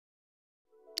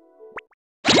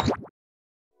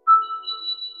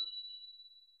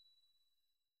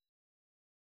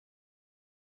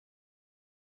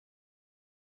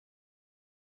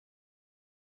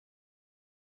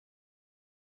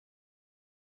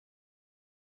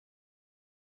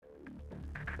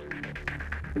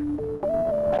How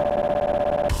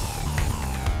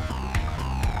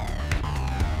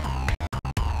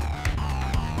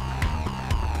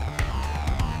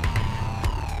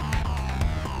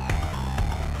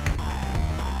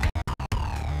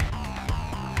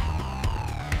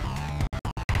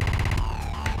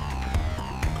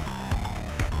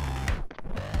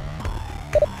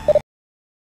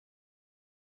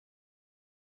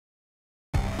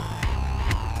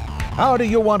do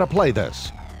you want to play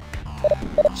this?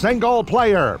 Single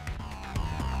player.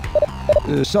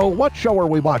 So what show are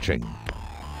we watching?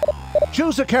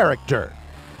 Choose a character.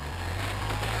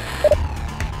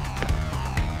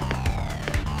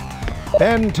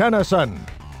 Ben Tennyson.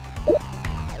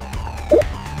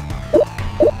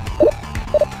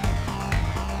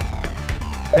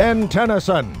 Ben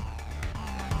Tennyson.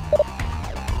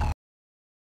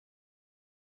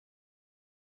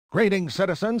 Greetings,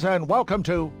 citizens, and welcome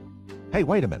to... Hey,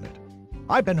 wait a minute.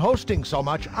 I've been hosting so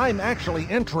much, I'm actually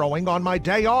introing on my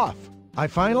day off. I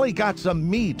finally got some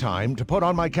me time to put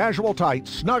on my casual tights,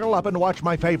 snuggle up, and watch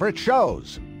my favorite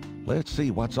shows. Let's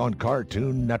see what's on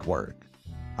Cartoon Network.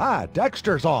 Ah,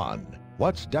 Dexter's on.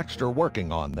 What's Dexter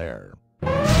working on there?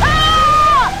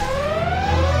 Ah!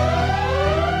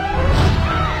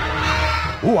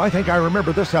 Ooh, I think I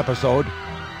remember this episode.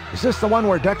 Is this the one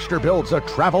where Dexter builds a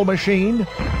travel machine?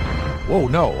 Oh,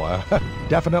 no,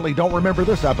 definitely don't remember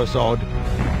this episode.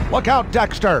 Look out,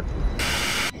 Dexter!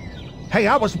 Hey,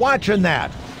 I was watching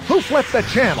that. Who flipped the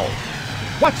channel?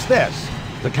 What's this?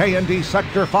 The K&D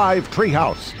Sector 5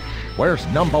 treehouse. Where's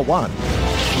number 1?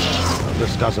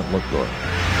 This doesn't look good.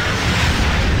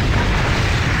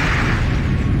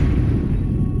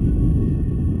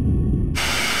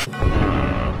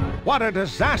 What a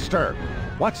disaster!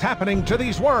 What's happening to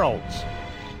these worlds?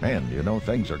 Man, you know,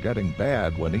 things are getting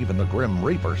bad when even the Grim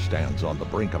Reaper stands on the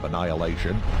brink of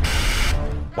annihilation.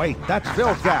 Wait, that's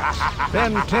Vilgax,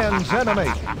 Ben 10's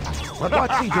enemy. But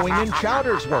what's he doing in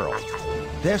Chowder's world?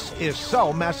 This is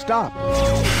so messed up.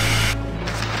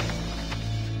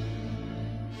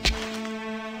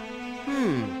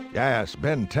 Yes,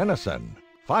 Ben Tennyson.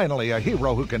 Finally, a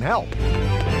hero who can help.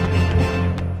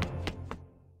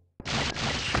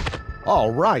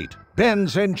 All right,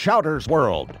 Ben's in Chowder's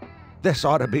world. This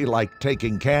ought to be like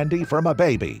taking candy from a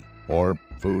baby, or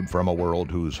food from a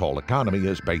world whose whole economy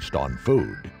is based on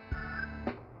food.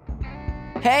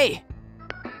 Hey!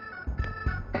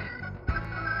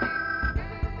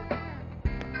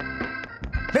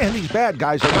 Man, these bad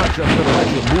guys are not just going to let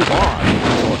you move on.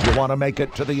 So if you want to make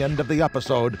it to the end of the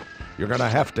episode, you're going to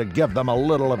have to give them a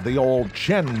little of the old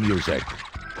chin music.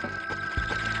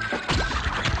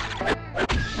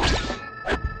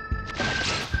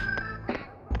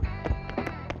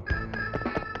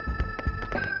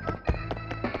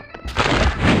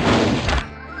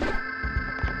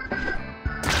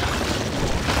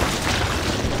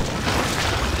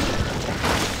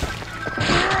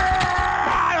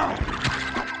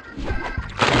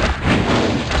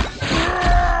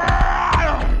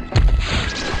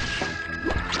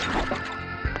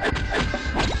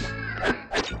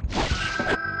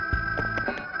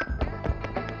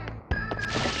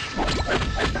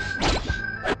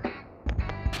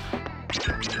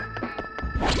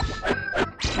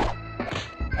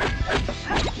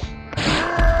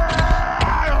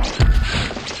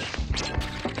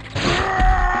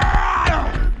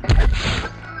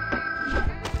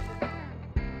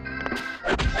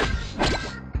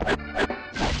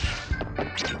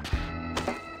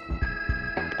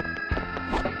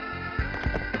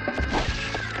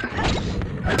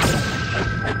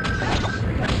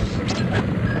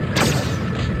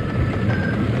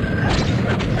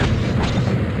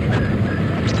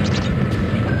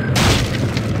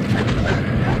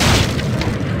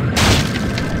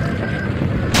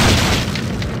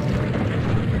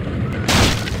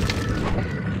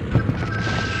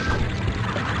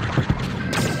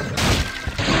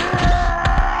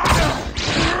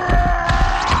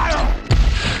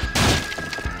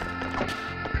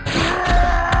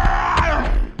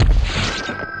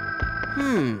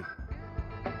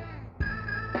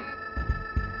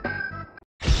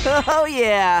 Oh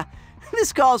yeah,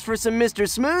 this calls for some Mr.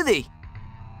 Smoothie.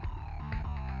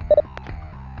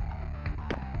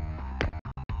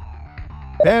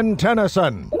 Ben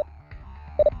Tennyson.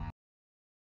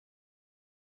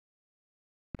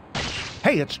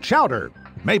 Hey, it's Chowder.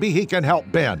 Maybe he can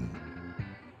help Ben.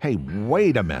 Hey,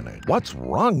 wait a minute. What's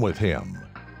wrong with him?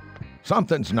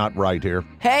 Something's not right here.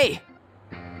 Hey!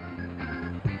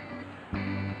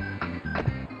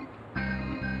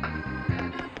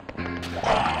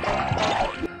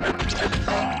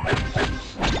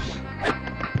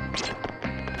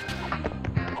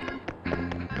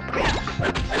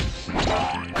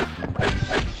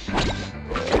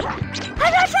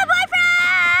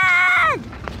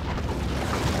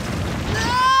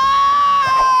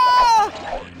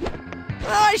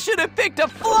 should have picked a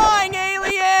flying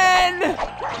alien!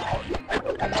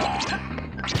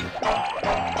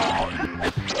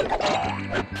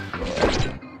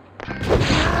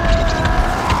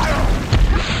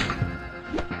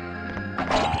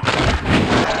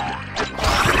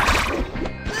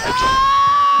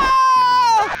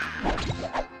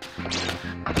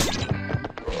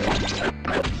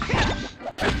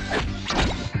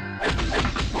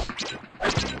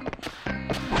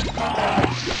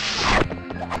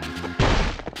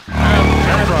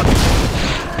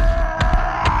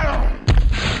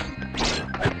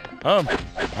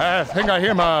 I think I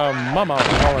hear my mama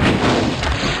calling.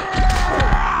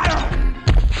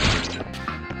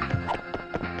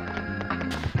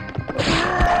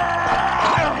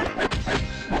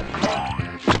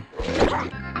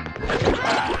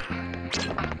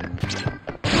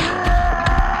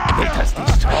 Let us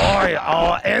destroy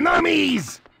our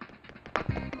enemies!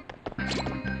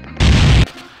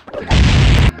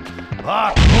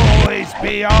 But who is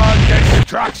beyond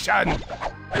destruction?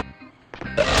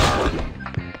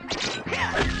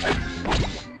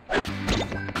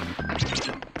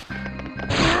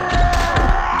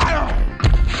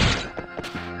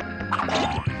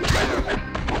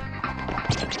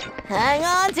 Hang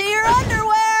on to your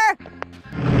underwear!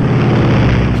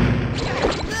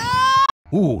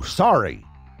 Ooh, sorry.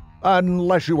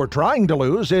 Unless you were trying to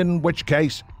lose, in which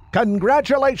case,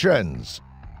 congratulations!